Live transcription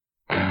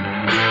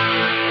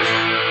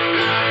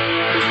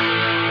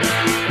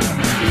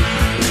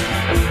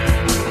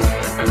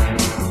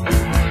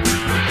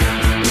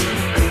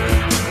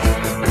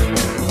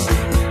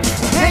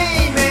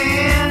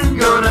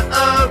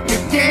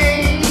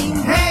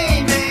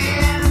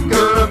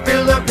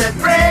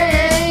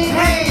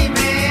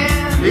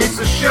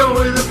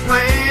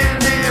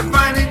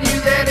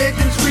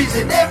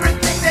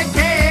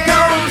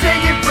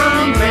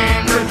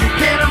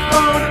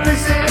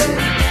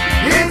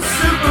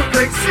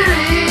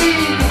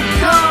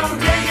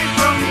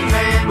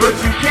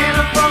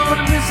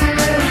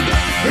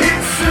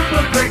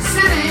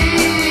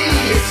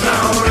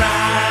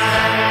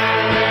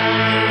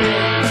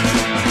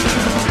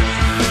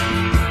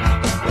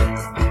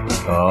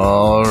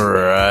All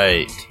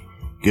right.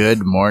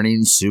 Good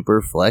morning,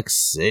 Superflex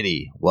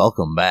City.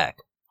 Welcome back.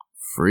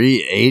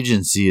 Free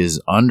agency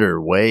is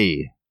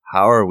underway.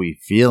 How are we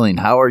feeling?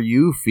 How are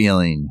you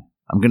feeling?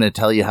 I'm going to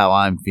tell you how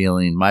I'm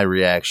feeling, my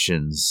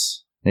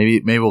reactions.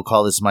 Maybe we'll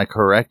call this my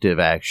corrective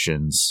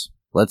actions.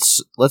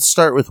 Let's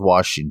start with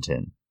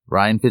Washington.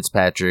 Ryan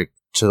Fitzpatrick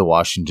to the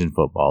Washington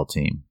football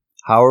team.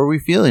 How are we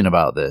feeling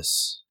about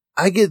this?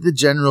 I get the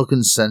general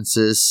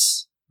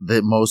consensus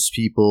that most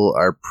people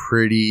are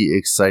pretty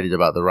excited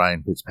about the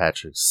Ryan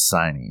Fitzpatrick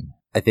signing.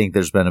 I think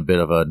there's been a bit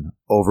of an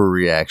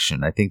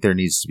overreaction. I think there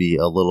needs to be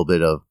a little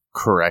bit of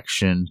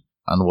correction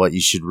on what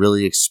you should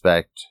really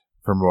expect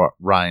from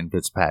Ryan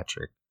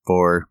Fitzpatrick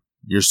for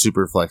your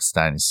Superflex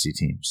Dynasty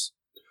teams.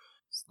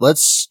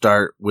 Let's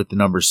start with the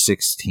number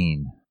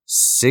 16.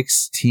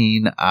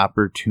 16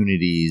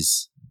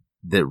 opportunities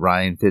that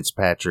Ryan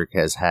Fitzpatrick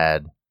has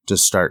had to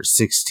start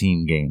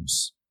 16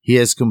 games. He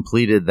has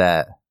completed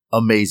that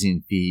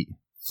amazing feat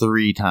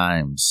 3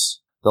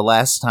 times. The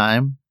last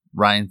time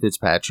Ryan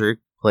Fitzpatrick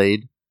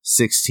played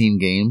 16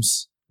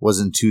 games was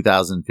in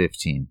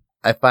 2015.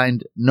 I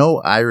find no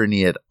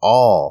irony at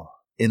all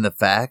in the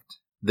fact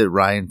that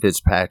Ryan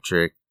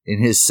Fitzpatrick, in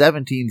his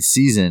 17th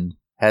season,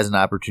 has an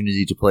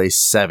opportunity to play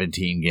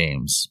 17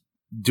 games.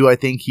 Do I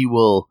think he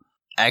will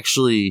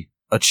actually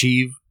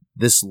achieve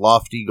this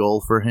lofty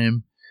goal for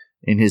him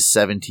in his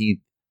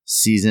 17th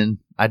season?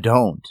 I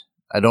don't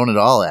at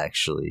all,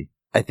 actually.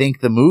 I think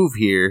the move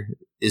here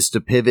is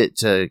to pivot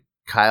to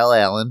Kyle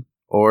Allen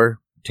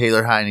or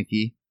Taylor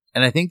Heinicke.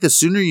 And I think the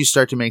sooner you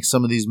start to make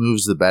some of these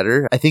moves, the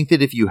better. I think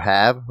that if you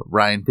have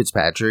Ryan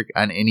Fitzpatrick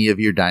on any of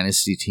your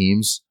dynasty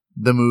teams,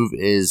 the move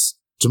is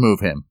to move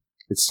him.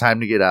 It's time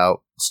to get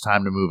out. It's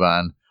time to move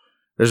on.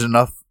 There's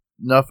enough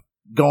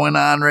going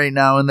on right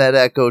now in that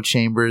echo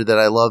chamber that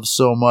I love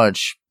so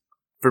much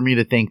for me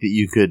to think that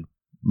you could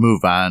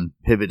move on,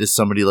 pivot to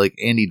somebody like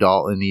Andy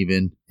Dalton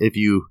even, if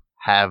you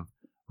have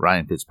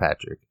Ryan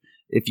Fitzpatrick.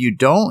 If you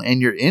don't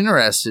and you're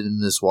interested in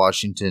this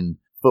Washington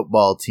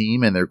football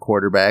team and their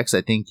quarterbacks,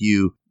 I think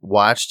you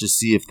watch to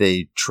see if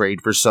they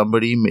trade for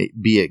somebody,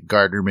 be it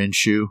Gardner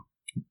Minshew.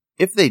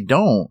 If they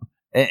don't,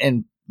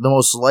 and the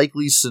most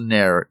likely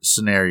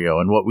scenario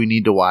and what we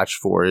need to watch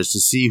for is to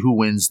see who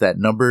wins that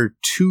number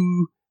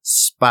 2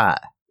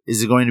 spot.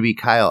 Is it going to be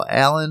Kyle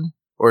Allen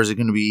or is it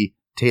going to be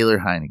Taylor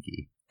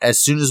Heinicke? As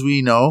soon as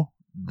we know,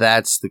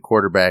 that's the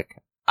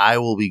quarterback I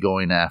will be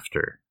going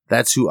after.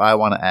 That's who I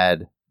want to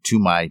add to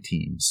my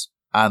teams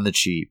on the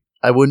cheap.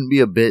 I wouldn't be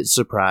a bit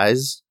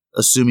surprised,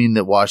 assuming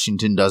that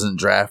Washington doesn't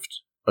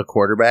draft a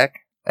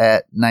quarterback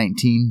at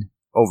 19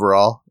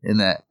 overall in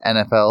that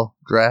NFL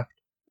draft.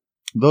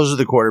 Those are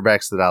the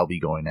quarterbacks that I'll be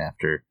going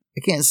after. I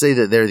can't say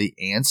that they're the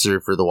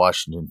answer for the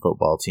Washington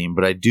football team,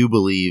 but I do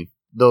believe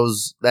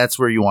that's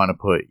where you want to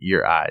put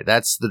your eye.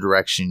 That's the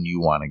direction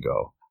you want to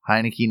go.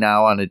 Heinicke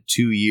now on a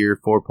 2-year,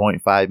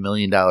 $4.5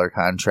 million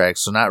contract,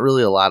 so not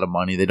really a lot of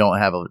money. They don't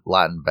have a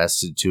lot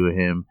invested to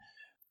him.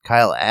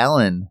 Kyle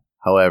Allen,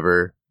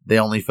 however, they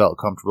only felt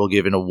comfortable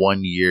giving a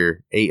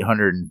 1-year,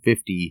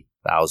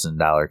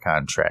 $850,000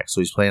 contract.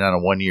 So he's playing on a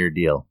 1-year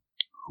deal.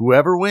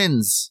 Whoever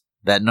wins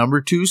that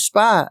number 2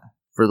 spot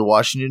for the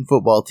Washington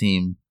football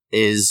team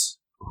is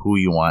who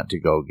you want to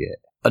go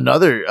get.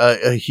 Another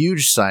a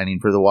huge signing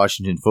for the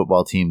Washington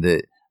football team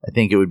that I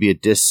think it would be a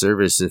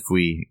disservice if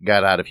we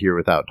got out of here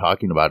without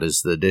talking about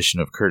is the addition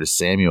of Curtis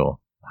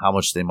Samuel. How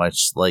much they might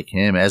like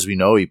him. As we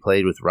know, he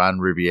played with Ron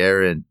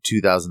Rivera in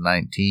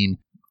 2019.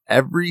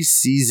 Every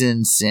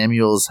season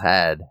Samuel's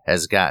had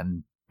has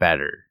gotten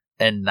better.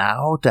 And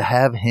now to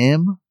have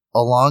him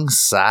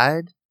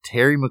alongside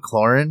Terry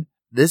McLaurin,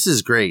 this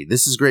is great.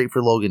 This is great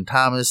for Logan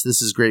Thomas.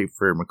 This is great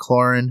for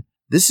McLaurin.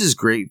 This is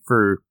great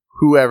for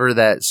whoever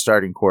that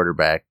starting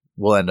quarterback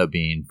will end up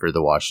being for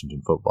the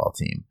Washington football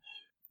team.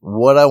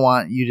 What I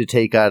want you to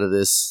take out of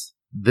this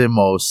the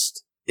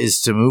most is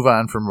to move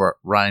on from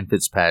Ryan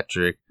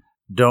Fitzpatrick.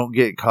 Don't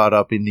get caught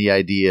up in the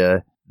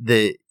idea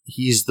that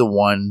he's the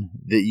one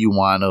that you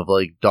want of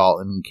like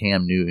Dalton and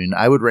Cam Newton.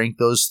 I would rank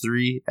those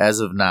 3 as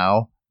of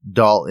now.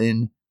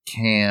 Dalton,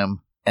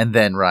 Cam, and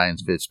then Ryan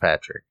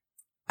Fitzpatrick.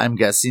 I'm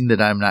guessing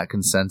that I'm not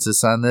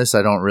consensus on this.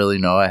 I don't really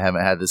know. I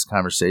haven't had this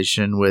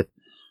conversation with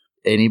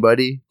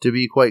anybody, to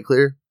be quite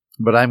clear.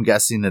 But I'm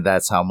guessing that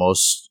that's how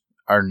most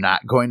are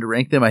not going to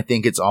rank them. I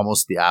think it's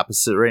almost the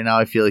opposite right now.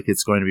 I feel like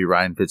it's going to be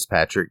Ryan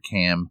Fitzpatrick,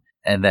 Cam,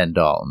 and then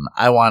Dalton.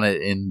 I want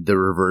it in the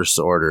reverse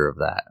order of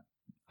that.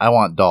 I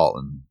want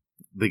Dalton,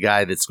 the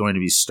guy that's going to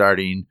be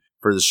starting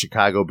for the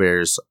Chicago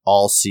Bears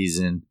all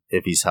season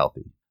if he's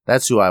healthy.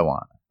 That's who I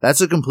want. That's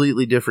a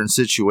completely different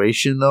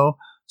situation, though.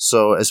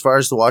 So as far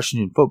as the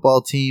Washington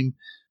football team,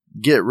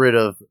 get rid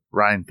of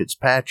Ryan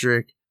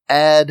Fitzpatrick.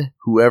 Add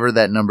whoever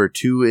that number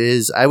 2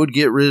 is. I would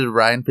get rid of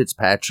Ryan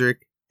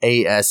Fitzpatrick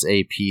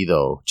ASAP,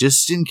 though,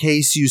 just in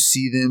case you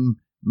see them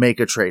make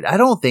a trade. I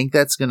don't think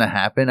that's going to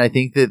happen. I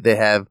think that they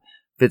have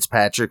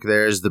Fitzpatrick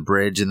there as the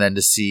bridge, and then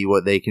to see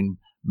what they can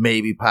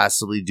maybe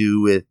possibly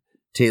do with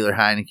Taylor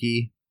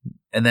Heinicke.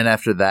 And then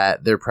after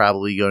that, they're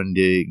probably going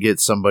to get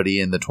somebody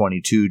in the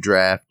 22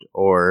 draft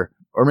or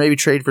or maybe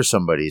trade for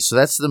somebody. So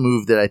that's the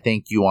move that I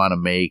think you want to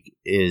make,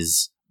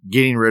 is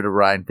getting rid of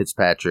Ryan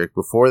Fitzpatrick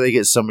before they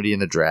get somebody in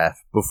the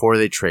draft, before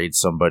they trade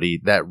somebody,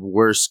 that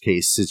worst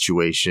case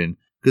situation.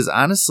 Because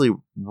honestly,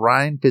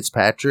 Ryan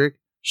Fitzpatrick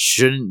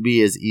shouldn't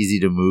be as easy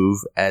to move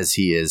as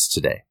he is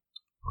today.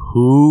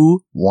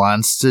 Who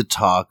wants to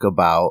talk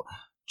about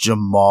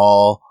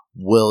Jamal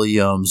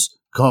Williams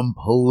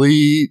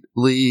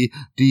completely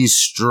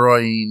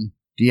destroying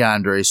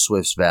DeAndre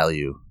Swift's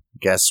value?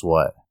 Guess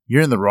what?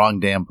 You're in the wrong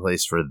damn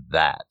place for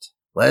that.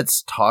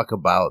 Let's talk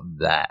about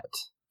that.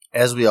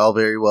 As we all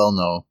very well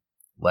know,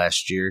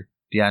 last year,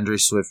 DeAndre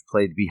Swift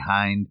played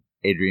behind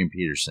Adrian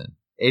Peterson.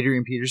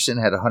 Adrian Peterson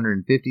had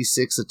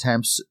 156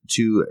 attempts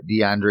to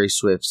DeAndre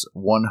Swift's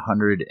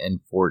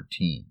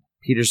 114.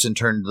 Peterson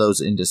turned those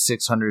into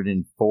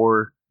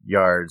 604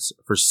 yards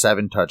for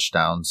 7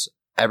 touchdowns,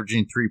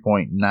 averaging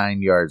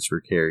 3.9 yards per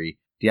carry.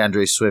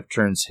 DeAndre Swift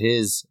turns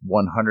his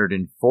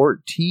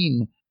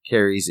 114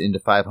 carries into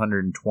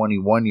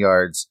 521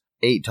 yards,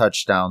 8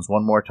 touchdowns,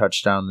 1 more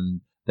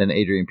touchdown than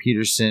Adrian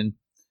Peterson,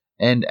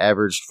 and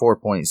averaged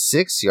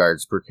 4.6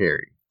 yards per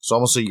carry. So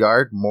almost a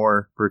yard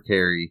more per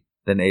carry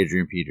than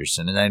Adrian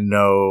Peterson. And I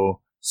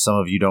know some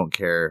of you don't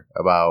care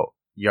about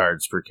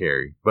yards per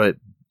carry, but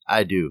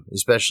I do,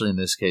 especially in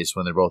this case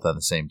when they're both on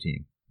the same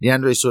team.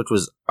 DeAndre Swift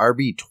was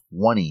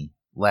RB20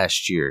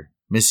 last year,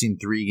 missing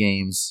 3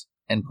 games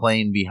and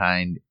playing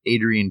behind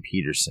Adrian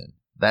Peterson.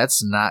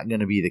 That's not going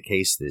to be the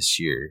case this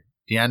year.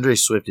 DeAndre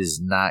Swift is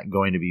not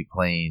going to be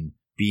playing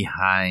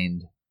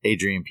behind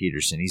Adrian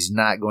Peterson. He's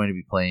not going to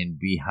be playing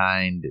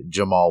behind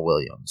Jamal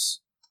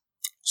Williams.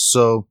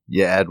 So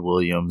you add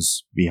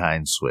Williams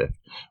behind Swift.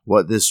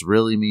 What this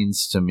really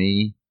means to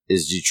me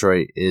is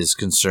Detroit is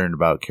concerned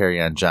about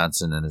Kerryon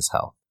Johnson and his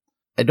health.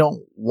 I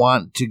don't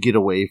want to get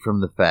away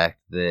from the fact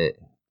that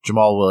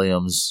Jamal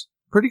Williams,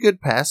 pretty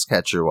good pass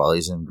catcher while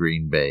he's in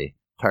Green Bay,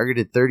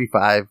 targeted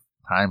 35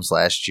 times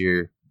last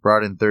year,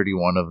 brought in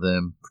 31 of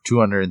them,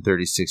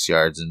 236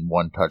 yards and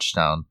 1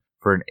 touchdown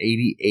for an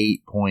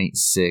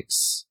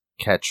 88.6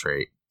 catch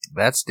rate.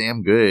 That's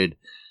damn good.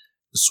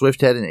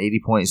 Swift had an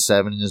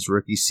 80.7 in his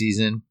rookie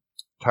season,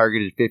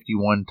 targeted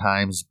 51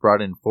 times,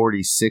 brought in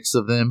 46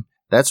 of them.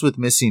 That's with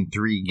missing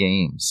 3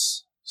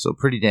 games. So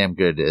pretty damn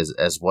good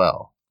as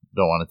well.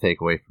 Don't want to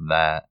take away from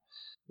that.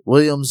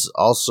 Williams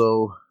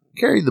also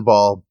carried the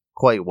ball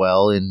quite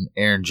well in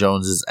Aaron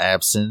Jones'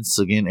 absence.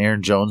 Again,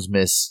 Aaron Jones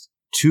missed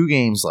 2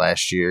 games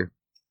last year.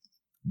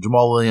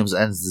 Jamal Williams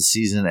ends the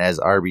season as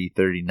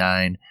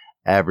RB39,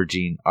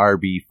 averaging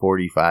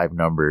RB45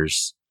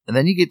 numbers. And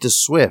then you get to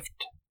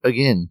Swift,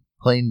 again,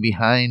 playing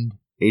behind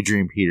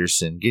Adrian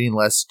Peterson, getting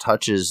less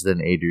touches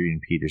than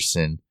Adrian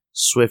Peterson.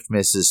 Swift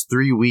misses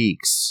 3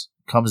 weeks,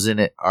 comes in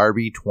at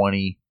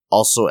RB20,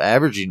 also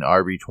averaging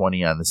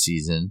RB20 on the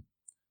season.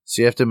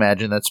 So you have to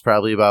imagine that's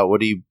probably about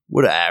what he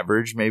would have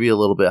averaged, maybe a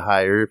little bit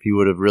higher if he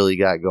would have really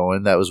got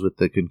going. That was with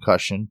the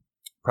concussion.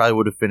 Probably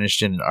would have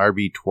finished in an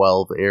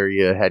RB12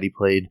 area had he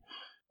played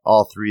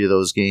all 3 of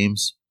those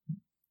games.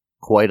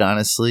 Quite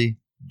honestly,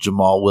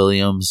 Jamal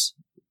Williams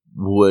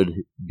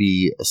would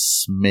be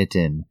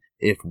smitten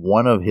if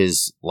one of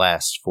his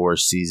last 4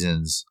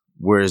 seasons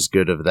were as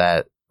good of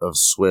that of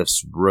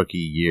Swift's rookie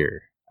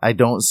year. I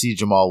don't see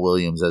Jamal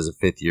Williams as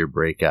a 5th-year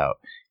breakout.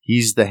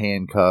 He's the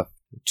handcuff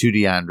to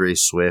DeAndre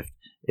Swift.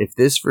 If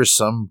this for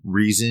some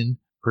reason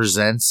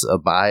presents a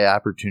buy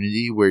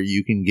opportunity where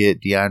you can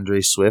get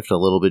DeAndre Swift a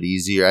little bit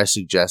easier, I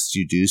suggest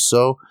you do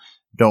so.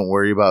 Don't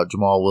worry about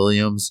Jamal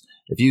Williams.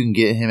 If you can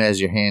get him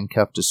as your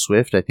handcuff to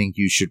Swift, I think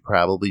you should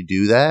probably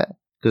do that,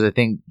 because I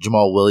think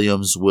Jamal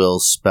Williams will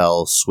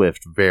spell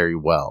Swift very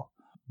well.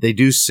 They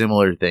do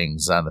similar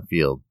things on the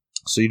field.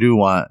 So you do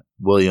want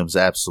Williams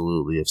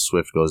absolutely if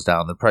Swift goes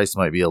down. The price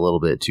might be a little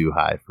bit too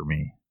high for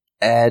me.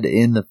 Add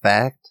in the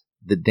fact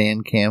that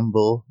Dan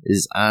Campbell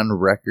is on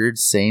record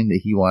saying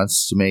that he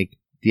wants to make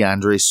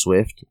DeAndre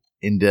Swift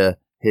into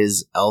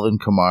his Alvin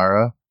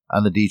Kamara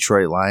on the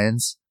Detroit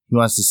Lions. He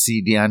wants to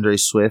see DeAndre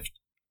Swift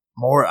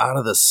more out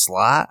of the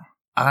slot.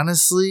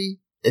 Honestly,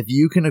 if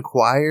you can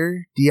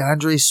acquire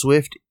DeAndre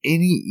Swift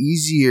any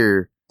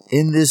easier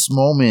in this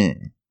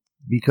moment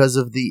because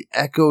of the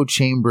echo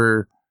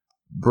chamber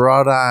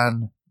brought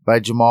on by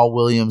Jamal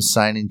Williams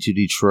signing to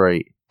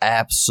Detroit,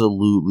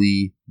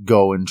 absolutely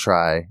go and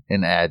try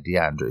and add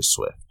DeAndre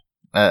Swift.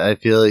 I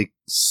feel like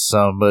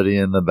somebody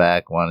in the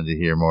back wanted to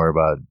hear more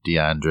about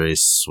DeAndre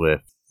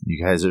Swift.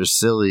 You guys are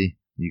silly.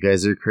 You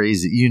guys are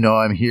crazy. You know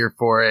I'm here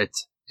for it.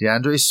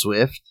 DeAndre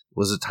Swift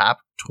was a top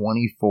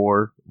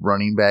 24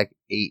 running back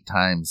 8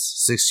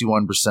 times,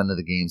 61% of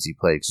the games he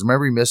played. Because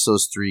remember, he missed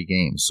those 3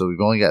 games, so we've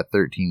only got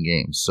 13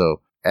 games.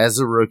 So as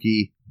a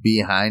rookie,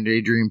 behind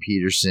Adrian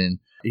Peterson,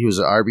 he was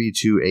an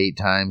RB2 8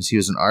 times. He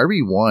was an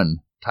RB1,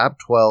 top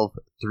 12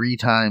 3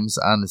 times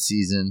on the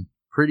season.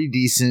 Pretty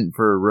decent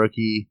for a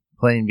rookie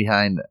playing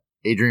behind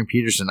Adrian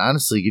Peterson.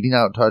 Honestly, getting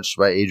out-touched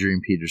by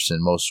Adrian Peterson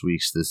most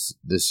weeks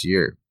this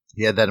year.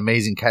 He had that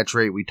amazing catch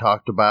rate we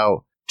talked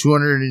about.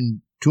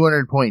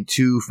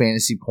 200.2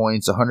 fantasy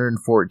points,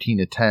 114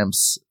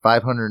 attempts,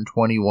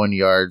 521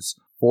 yards,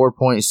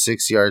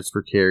 4.6 yards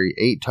per carry,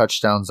 8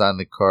 touchdowns on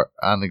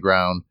the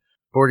ground,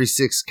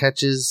 46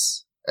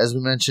 catches, as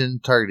we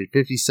mentioned, targeted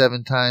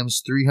 57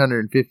 times,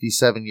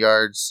 357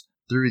 yards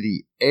through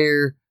the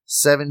air,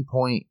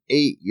 7.8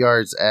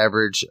 yards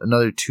average,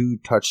 another 2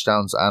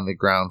 touchdowns on the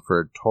ground for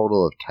a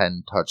total of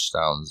 10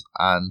 touchdowns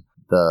on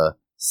the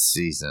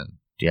season.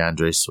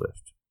 DeAndre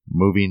Swift.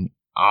 Moving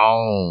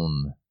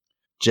on.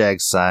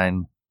 Jags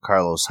sign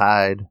Carlos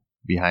Hyde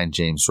behind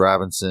James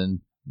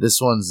Robinson. It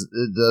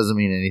doesn't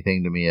mean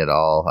anything to me at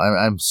all.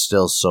 I'm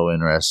still so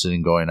interested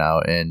in going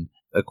out and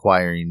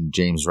acquiring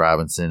James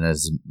Robinson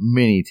as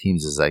many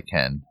teams as I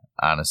can,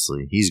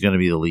 honestly. He's going to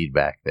be the lead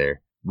back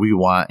there. We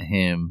want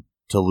him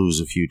to lose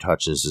a few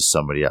touches to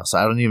somebody else.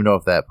 I don't even know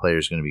if that player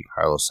is going to be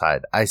Carlos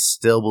Hyde. I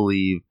still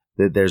believe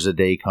that there's a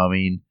day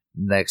coming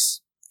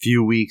next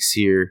few weeks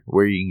here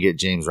where you can get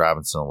James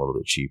Robinson a little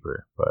bit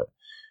cheaper, but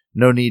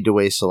no need to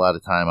waste a lot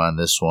of time on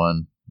this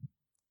one.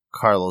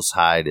 Carlos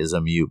Hyde is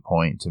a mute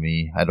point to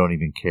me. I don't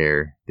even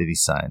care that he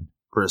signed.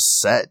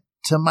 Brissett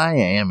to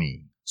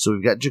Miami. So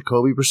we've got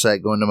Jacoby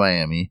Brissett going to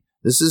Miami.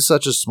 This is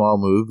such a small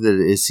move that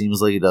it seems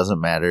like it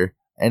doesn't matter,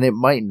 and it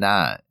might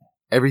not.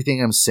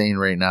 Everything I'm saying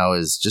right now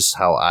is just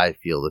how I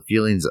feel, the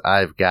feelings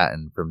I've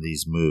gotten from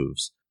these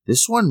moves.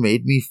 This one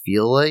made me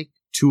feel like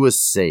Tua's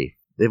safe.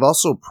 They've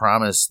also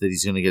promised that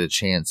he's going to get a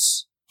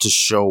chance to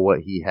show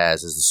what he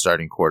has as the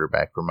starting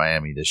quarterback for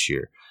Miami this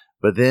year.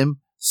 But them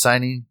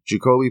signing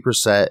Jacoby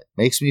Brissett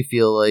makes me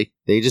feel like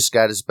they just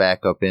got his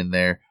backup in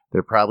there.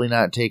 They're probably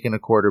not taking a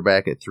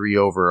quarterback at 3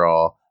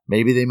 overall.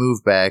 Maybe they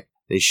move back.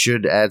 They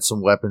should add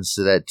some weapons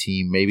to that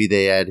team. Maybe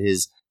they add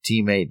his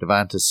teammate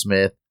Devonta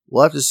Smith.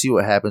 We'll have to see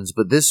what happens,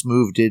 but this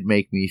move did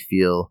make me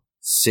feel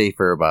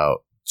safer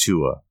about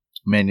Tua.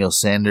 Emmanuel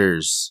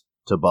Sanders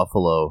to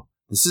Buffalo.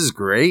 This is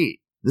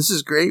great. This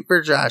is great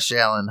for Josh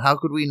Allen. How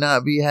could we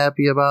not be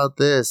happy about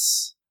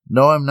this?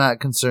 No, I'm not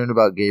concerned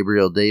about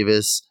Gabriel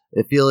Davis.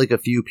 I feel like a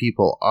few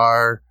people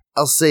are.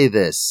 I'll say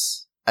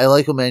this. I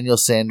like Emmanuel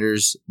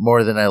Sanders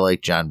more than I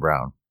like John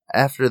Brown.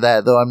 After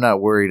that, though, I'm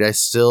not worried. I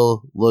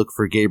still look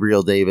for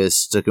Gabriel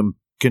Davis to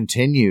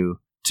continue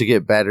to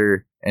get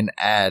better and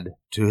add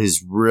to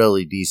his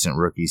really decent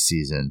rookie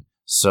season.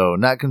 So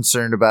not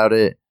concerned about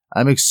it.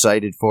 I'm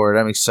excited for it.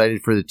 I'm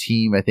excited for the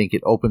team. I think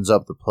it opens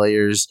up the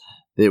players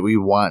that we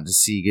want to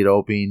see get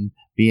open,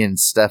 being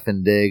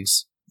Stefon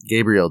Diggs,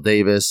 Gabriel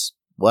Davis.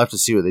 We'll have to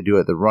see what they do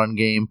at the run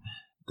game.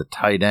 The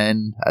tight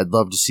end, I'd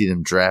love to see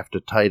them draft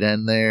a tight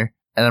end there.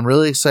 And I'm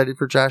really excited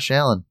for Josh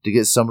Allen to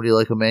get somebody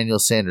like Emmanuel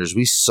Sanders.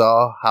 We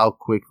saw how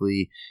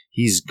quickly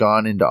he's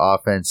gone into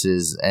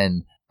offenses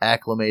and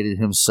acclimated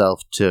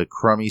himself to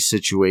crummy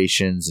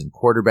situations and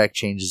quarterback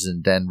changes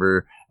in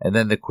Denver, and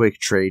then the quick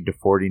trade to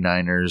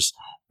 49ers.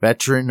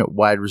 Veteran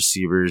wide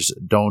receivers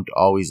don't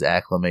always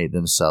acclimate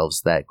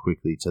themselves that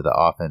quickly to the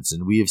offense,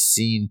 and we have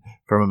seen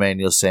from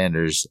Emmanuel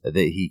Sanders that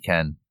he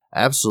can.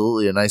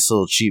 Absolutely a nice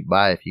little cheap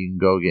buy if you can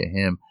go get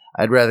him.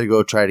 I'd rather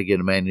go try to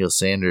get Emmanuel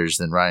Sanders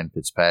than Ryan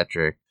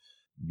Fitzpatrick,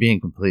 being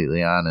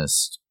completely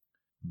honest.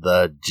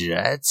 The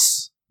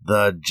Jets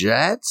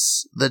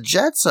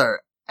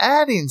are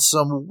adding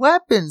some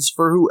weapons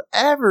for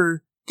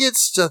whoever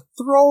gets to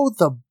throw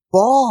the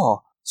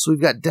ball. So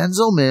we've got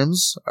Denzel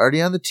Mims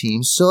already on the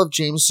team, still have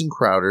Jamison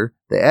Crowder.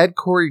 They add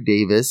Corey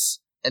Davis,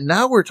 and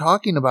now we're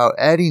talking about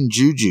adding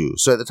Juju.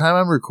 So at the time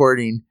I'm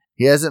recording,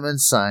 he hasn't been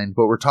signed,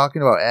 but we're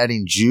talking about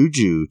adding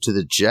Juju to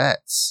the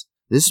Jets.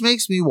 This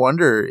makes me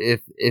wonder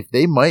if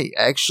they might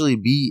actually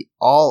be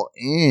all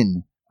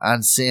in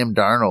on Sam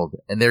Darnold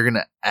and they're going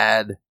to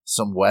add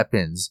some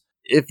weapons.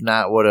 If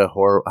not,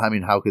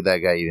 how could that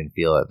guy even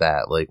feel at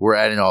that? Like, we're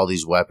adding all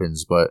these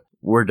weapons, but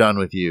we're done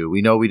with you.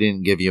 We know we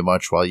didn't give you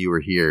much while you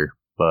were here,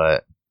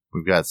 but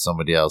we've got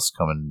somebody else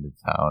coming into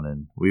town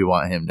and we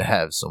want him to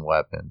have some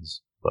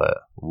weapons. But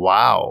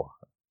wow,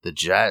 the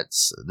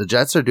Jets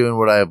are doing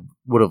what I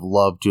would have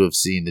loved to have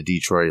seen the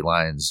Detroit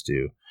Lions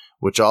do,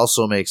 which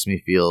also makes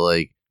me feel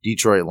like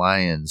Detroit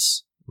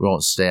Lions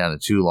won't stay on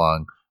it too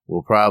long.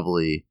 Will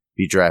probably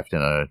be drafting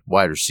a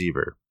wide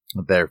receiver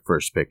with their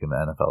first pick in the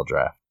NFL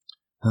draft.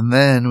 And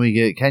then we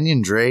get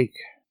Kenyon Drake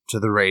to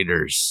the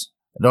Raiders.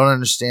 I don't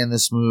understand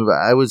this move.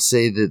 I would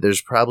say that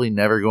there's probably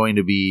never going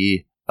to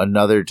be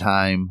another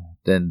time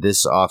than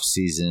this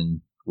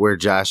offseason where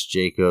Josh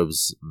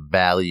Jacobs'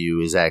 value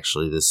is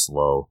actually this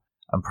low.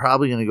 I'm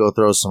probably going to go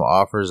throw some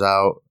offers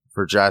out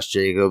for Josh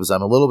Jacobs.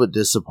 I'm a little bit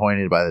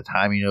disappointed by the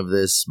timing of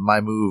this.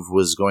 My move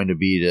was going to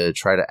be to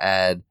try to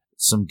add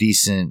some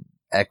decent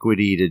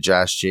equity to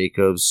Josh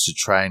Jacobs to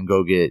try and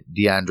go get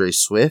DeAndre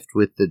Swift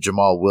with the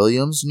Jamal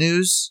Williams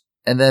news.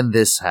 And then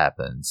this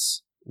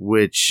happens,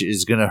 which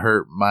is going to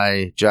hurt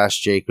my Josh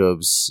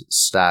Jacobs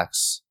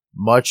stocks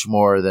much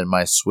more than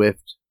my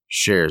Swift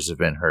shares have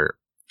been hurt.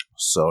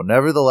 So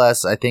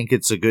nevertheless, I think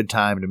it's a good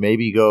time to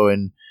maybe go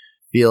and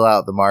feel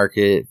out the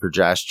market for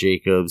Josh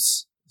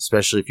Jacobs,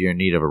 especially if you're in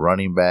need of a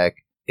running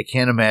back. I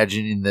can't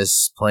imagine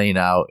this playing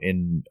out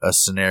in a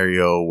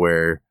scenario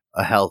where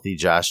a healthy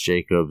Josh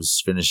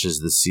Jacobs finishes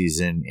the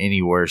season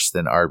any worse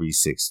than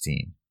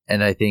RB16.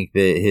 And I think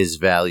that his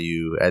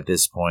value at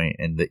this point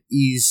and the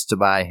ease to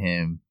buy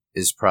him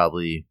is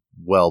probably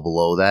well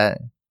below that.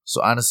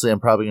 So honestly, I'm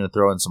probably going to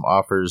throw in some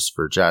offers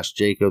for Josh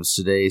Jacobs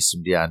today,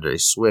 some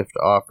DeAndre Swift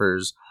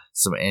offers,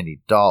 some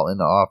Andy Dalton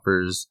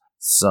offers,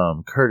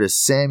 some Curtis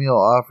Samuel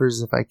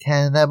offers if I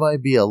can. That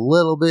might be a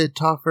little bit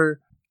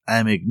tougher.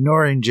 I'm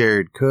ignoring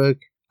Jared Cook.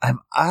 I'm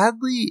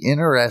oddly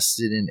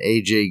interested in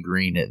AJ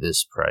Green at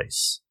this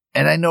price.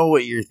 And I know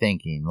what you're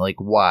thinking, like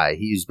why?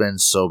 He's been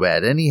so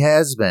bad. And he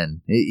has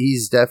been.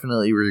 He's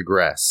definitely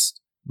regressed.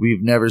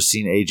 We've never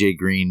seen AJ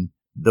Green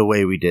the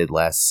way we did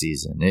last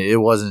season. It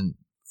wasn't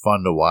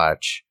fun to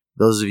watch.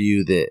 Those of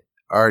you that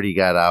already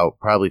got out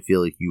probably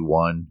feel like you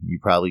won. You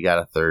probably got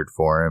a third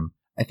for him.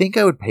 I think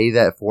I would pay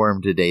that for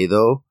him today,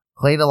 though.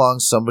 Playing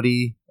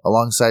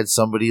alongside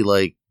somebody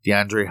like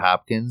DeAndre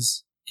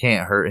Hopkins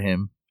can't hurt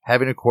him.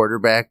 Having a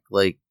quarterback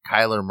like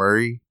Kyler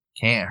Murray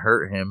can't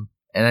hurt him.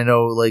 And I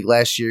know, like,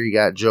 last year you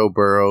got Joe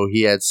Burrow.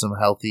 He had some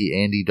healthy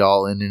Andy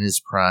Dalton in his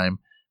prime,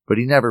 but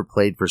he never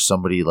played for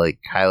somebody like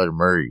Kyler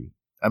Murray.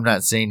 I'm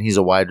not saying he's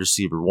a wide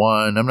receiver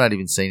 1. I'm not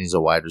even saying he's a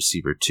wide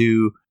receiver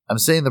 2. I'm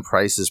saying the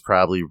price is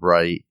probably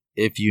right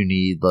if you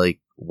need, like,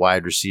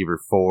 wide receiver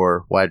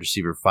 4, wide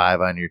receiver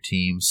 5 on your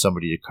team,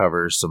 somebody to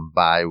cover some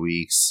bye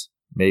weeks,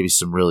 maybe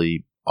some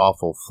really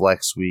awful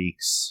flex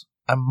weeks.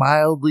 I'm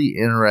mildly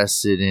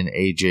interested in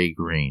AJ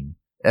Green.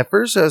 At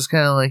first I was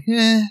kind of like,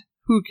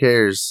 who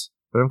cares?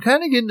 But I'm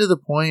kind of getting to the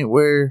point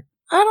where,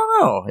 I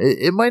don't know,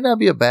 it might not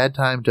be a bad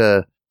time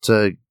to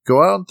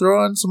go out and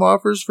throw on some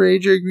offers for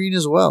AJ Green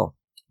as well.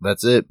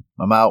 That's it.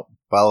 I'm out.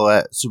 Follow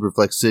at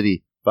Superflex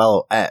City.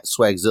 Follow at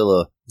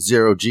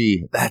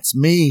Swagzilla0G. That's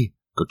me.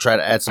 Go try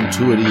to add some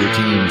Tua to your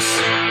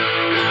teams.